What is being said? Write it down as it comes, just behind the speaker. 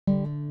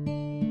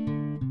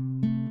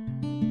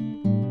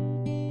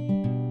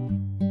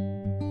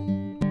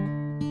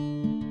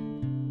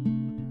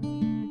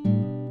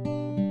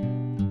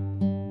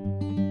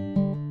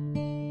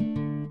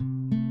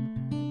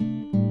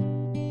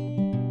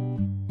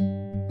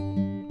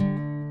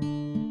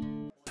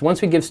Once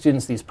we give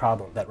students these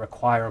problems that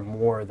require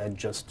more than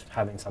just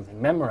having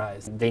something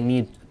memorized, they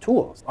need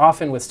tools.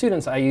 Often with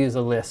students, I use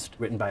a list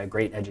written by a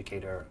great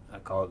educator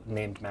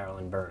named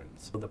Marilyn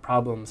Burns. The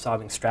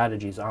problem-solving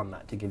strategies on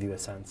that to give you a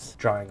sense: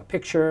 drawing a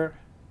picture,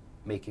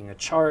 making a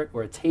chart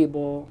or a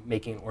table,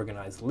 making an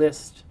organized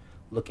list,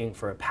 looking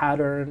for a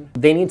pattern.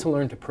 They need to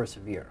learn to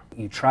persevere.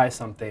 You try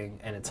something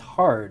and it's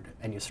hard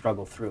and you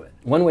struggle through it.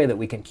 One way that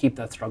we can keep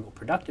that struggle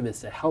productive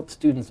is to help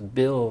students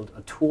build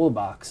a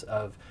toolbox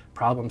of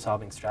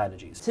problem-solving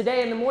strategies.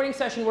 Today in the morning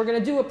session, we're going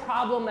to do a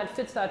problem that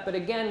fits that, but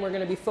again, we're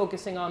going to be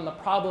focusing on the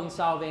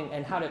problem-solving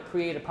and how to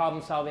create a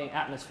problem-solving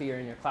atmosphere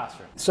in your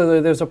classroom.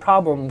 So there's a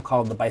problem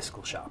called the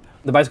bicycle shop.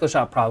 The bicycle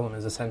shop problem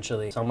is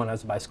essentially someone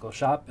has a bicycle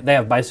shop. They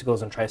have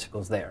bicycles and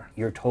tricycles there.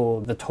 You're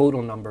told the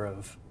total number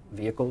of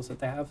vehicles that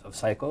they have, of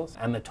cycles,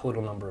 and the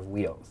total number of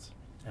wheels.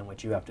 And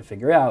what you have to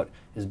figure out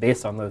is,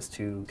 based on those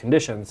two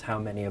conditions, how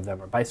many of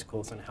them are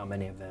bicycles and how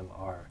many of them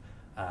are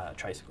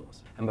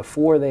tricycles. And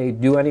before they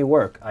do any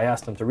work, I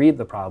ask them to read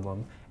the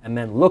problem and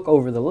then look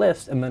over the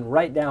list and then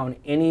write down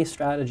any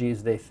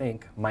strategies they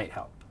think might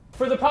help.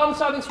 For the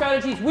problem-solving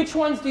strategies, which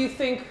ones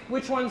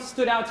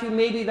stood out to you?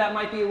 Maybe that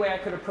might be a way I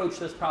could approach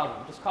this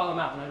problem. Just call them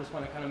out, and I just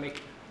want to kind of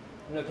make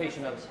a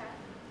notation of it.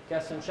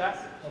 Guess and check,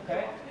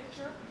 okay?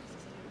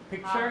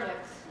 Picture,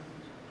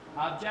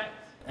 object.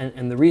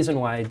 And the reason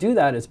why I do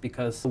that is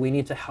because we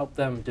need to help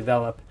them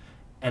develop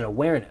an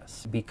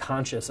awareness, be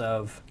conscious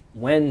of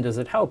when does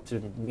it help to,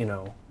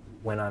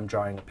 when I'm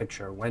drawing a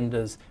picture, when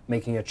does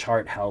making a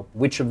chart help,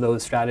 which of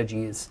those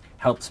strategies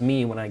helps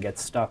me when I get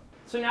stuck.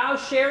 So now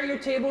share your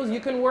tables. You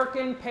can work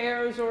in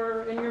pairs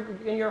or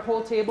in your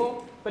whole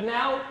table, but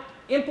now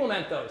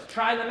implement those,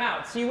 try them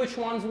out, see which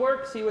ones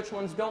work, see which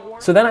ones don't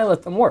work. So then I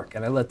let them work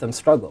and I let them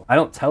struggle. I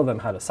don't tell them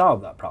how to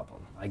solve that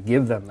problem. I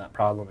give them that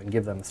problem and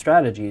give them the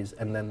strategies,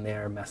 and then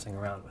they're messing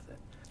around with it.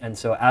 And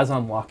so as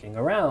I'm walking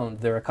around,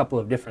 there are a couple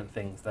of different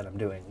things that I'm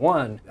doing.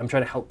 One, I'm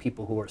trying to help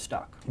people who are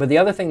stuck. But the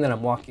other thing that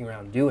I'm walking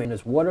around doing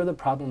is, what are the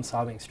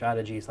problem-solving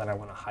strategies that I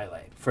want to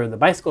highlight? For the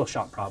bicycle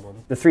shop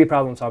problem, the 3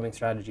 problem-solving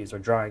strategies are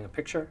drawing a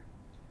picture,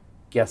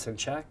 guess and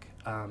check,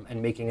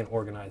 and making an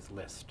organized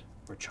list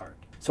or chart.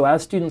 So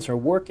as students are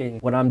working,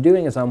 what I'm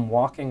doing is I'm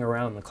walking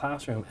around the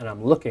classroom and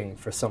I'm looking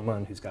for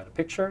someone who's got a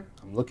picture,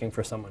 I'm looking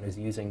for someone who's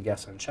using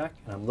guess and check,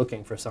 and I'm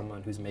looking for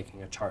someone who's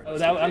making a chart. Oh,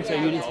 I'm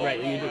sorry, you did,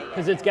 right, you did,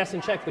 because it's guess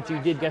and check, but you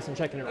did guess and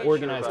check in an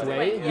organized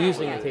way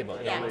using a table.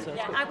 Yeah,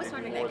 I was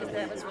wondering that because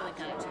that was really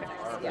kind of tricky.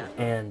 Yeah.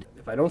 And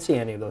if I don't see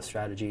any of those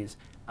strategies,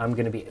 I'm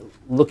going to be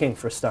looking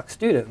for stuck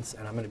students,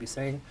 and I'm going to be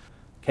saying,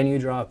 can you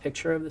draw a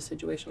picture of the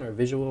situation or a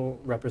visual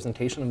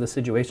representation of the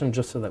situation,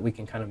 just so that we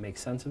can kind of make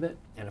sense of it?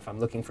 And if I'm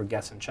looking for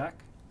guess and check,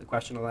 the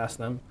question I'll ask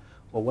them,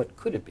 well, what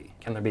could it be?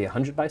 Can there be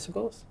 100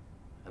 bicycles?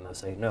 And they'll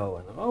say no,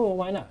 and oh, well,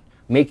 why not?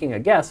 Making a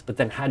guess, but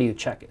then how do you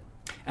check it?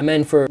 And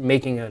then for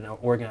making an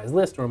organized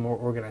list or a more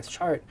organized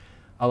chart,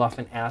 I'll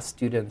often ask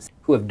students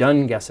who have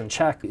done guess and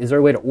check, is there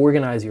a way to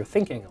organize your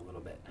thinking a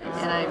little bit?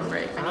 And I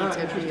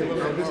need to be a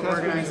little bit more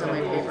organized on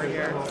my paper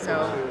here.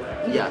 So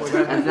yeah,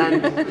 and then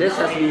this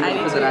has been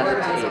put at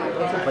the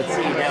table. But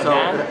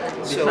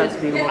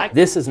see, now,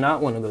 this is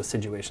not one of those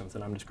situations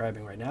that I'm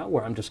describing right now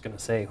where I'm just going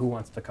to say who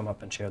wants to come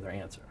up and share their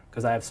answer,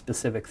 because I have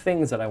specific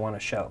things that I want to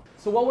show.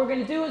 So what we're going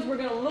to do is we're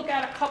going to look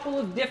at a couple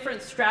of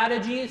different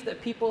strategies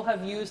that people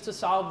have used to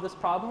solve this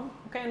problem,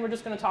 okay, and we're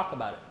just going to talk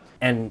about it.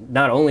 And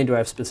not only do I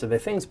have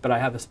specific things, but I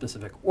have a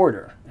specific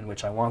order in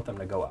which I want them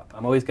to go up.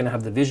 I'm always going to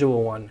have the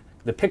visual one,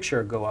 the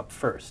picture, go up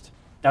first.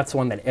 That's the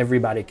one that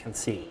everybody can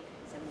see.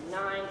 So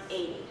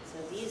 980.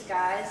 So these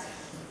guys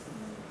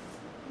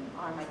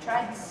are my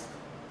trikes,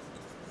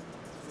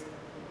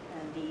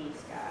 and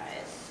these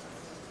guys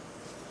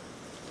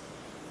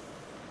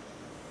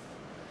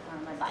are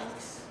my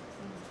bikes.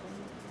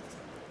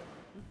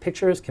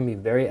 Pictures can be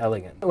very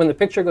elegant. When the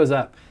picture goes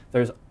up,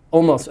 there's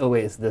almost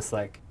always this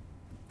like,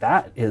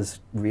 that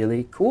is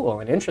really cool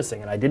and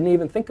interesting, and I didn't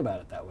even think about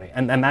it that way.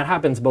 And that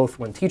happens both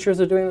when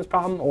teachers are doing this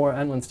problem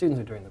and when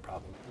students are doing the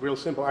problem. Real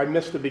simple. I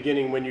missed the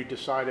beginning when you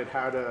decided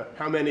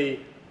how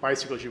many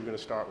bicycles you were going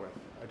to start with.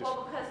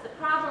 Well, because the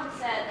problem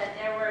said that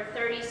there were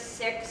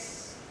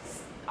 36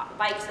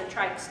 bikes and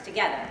trikes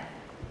together,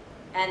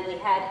 and we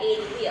had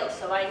 80 wheels.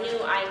 So I knew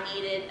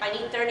I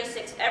need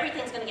 36.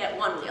 Everything's going to get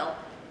 1 wheel,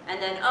 and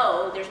then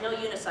there's no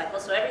unicycle,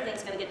 so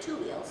everything's going to get 2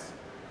 wheels.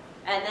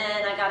 And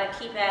then I got to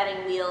keep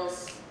adding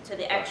wheels to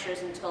the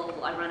extras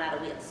until I run out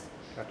of wheels.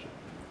 Gotcha.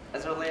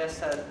 As Orlea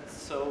said,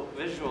 so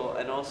visual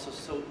and also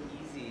so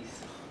easy.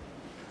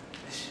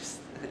 So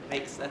it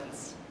makes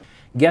sense.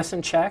 Guess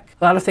and check.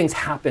 A lot of things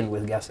happen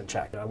with guess and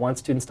check. I want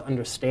students to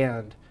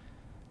understand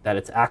that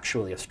it's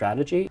actually a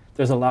strategy.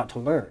 There's a lot to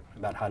learn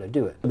about how to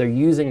do it. They're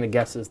using the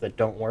guesses that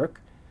don't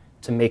work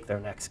to make their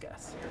next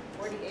guess.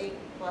 48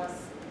 plus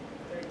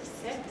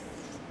 36,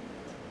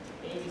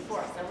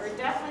 84. So we're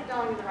definitely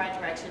going in the right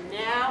direction.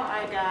 Now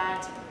I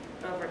got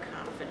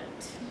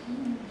overconfident.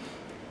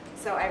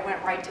 So I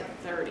went right to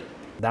 30.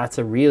 That's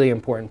a really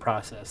important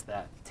process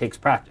that takes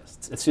practice.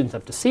 Students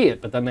have to see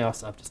it, but then they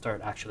also have to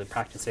start actually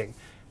practicing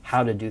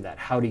how to do that,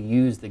 how to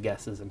use the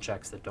guesses and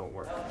checks that don't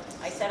work.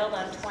 I settled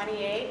on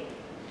 28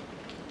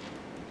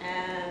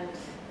 and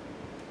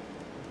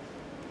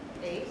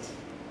 8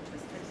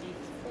 was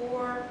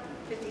 54,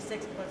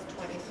 56 plus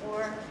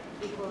 24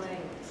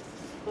 equaling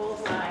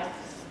bullseye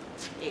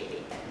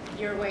 80.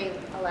 Your way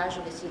allows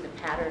you to see the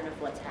pattern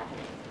of what's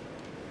happening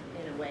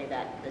in a way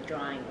that the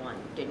drawing one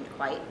didn't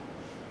quite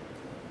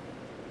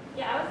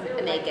Yeah, I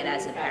was make it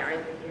as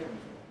apparent.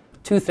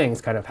 Two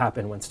things kind of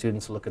happen when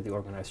students look at the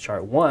organized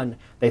chart. One,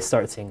 they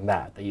start seeing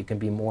that you can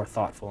be more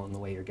thoughtful in the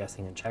way you're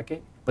guessing and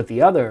checking. But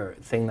the other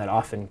thing that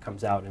often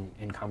comes out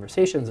in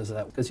conversations is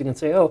that, because you can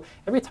say, oh,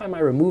 every time I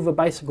remove a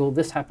bicycle,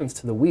 this happens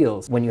to the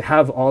wheels. When you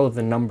have all of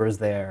the numbers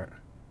there,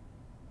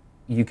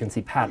 you can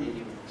see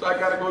patterns. So I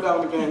gotta go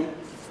down again.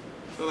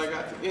 So I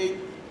got to 8,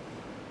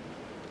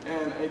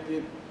 and I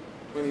did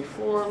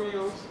 24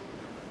 wheels.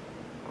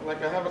 I'm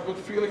like, I have a good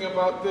feeling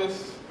about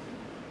this.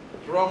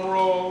 Drum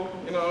roll,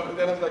 you know, and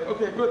then I was like,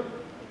 okay, good,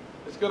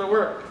 it's gonna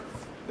work.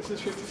 This is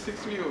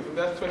 56 wheels, and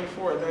that's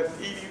 24, and that's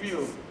 80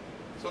 wheels.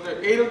 So there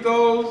are 8 of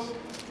those,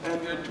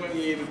 and there are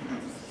 28 of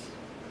these.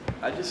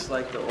 I just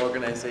like the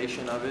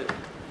organization of it,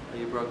 how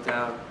you broke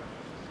down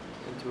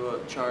into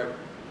a chart.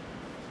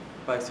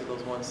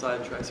 Bicycles one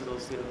side,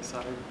 tricycles the other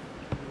side.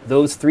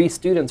 Those 3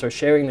 students are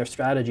sharing their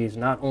strategies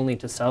not only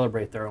to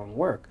celebrate their own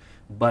work,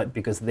 but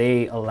because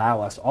they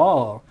allow us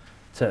all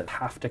to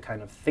have to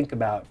kind of think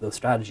about those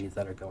strategies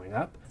that are going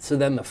up. So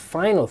then the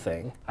final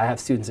thing, I have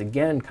students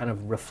again kind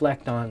of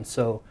reflect on,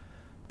 so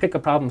pick a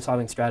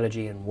problem-solving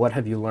strategy and what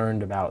have you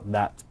learned about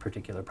that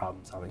particular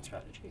problem-solving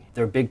strategy.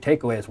 Their big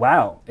takeaway is,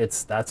 wow,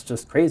 that's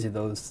just crazy,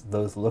 those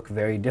look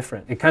very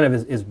different. It kind of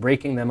is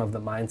breaking them of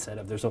the mindset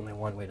of there's only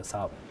one way to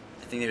solve it.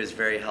 I think it was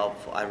very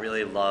helpful. I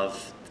really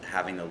love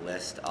having the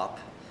list up.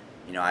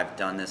 You know, I've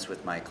done this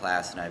with my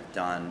class and I've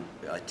done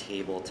a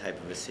table type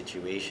of a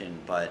situation,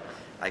 but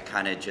I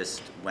kind of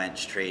just went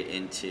straight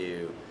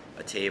into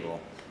a table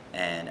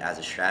and as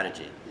a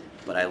strategy.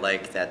 But I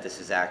like that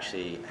this is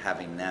actually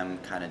having them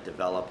kind of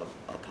develop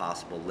a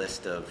possible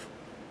list of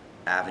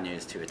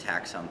avenues to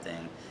attack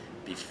something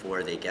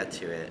before they get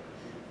to it,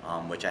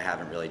 which I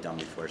haven't really done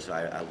before. So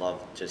I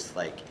love just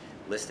like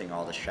listing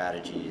all the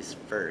strategies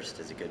first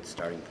is a good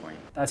starting point.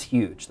 That's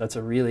huge. That's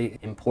a really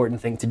important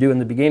thing to do in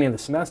the beginning of the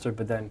semester,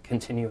 but then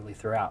continually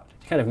throughout.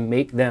 Kind of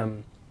make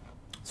them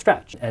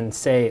stretch and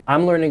say,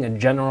 I'm learning a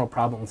general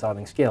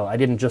problem-solving skill. I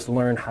didn't just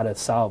learn how to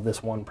solve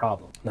this one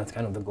problem. And that's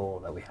kind of the goal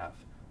that we have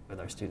with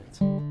our students.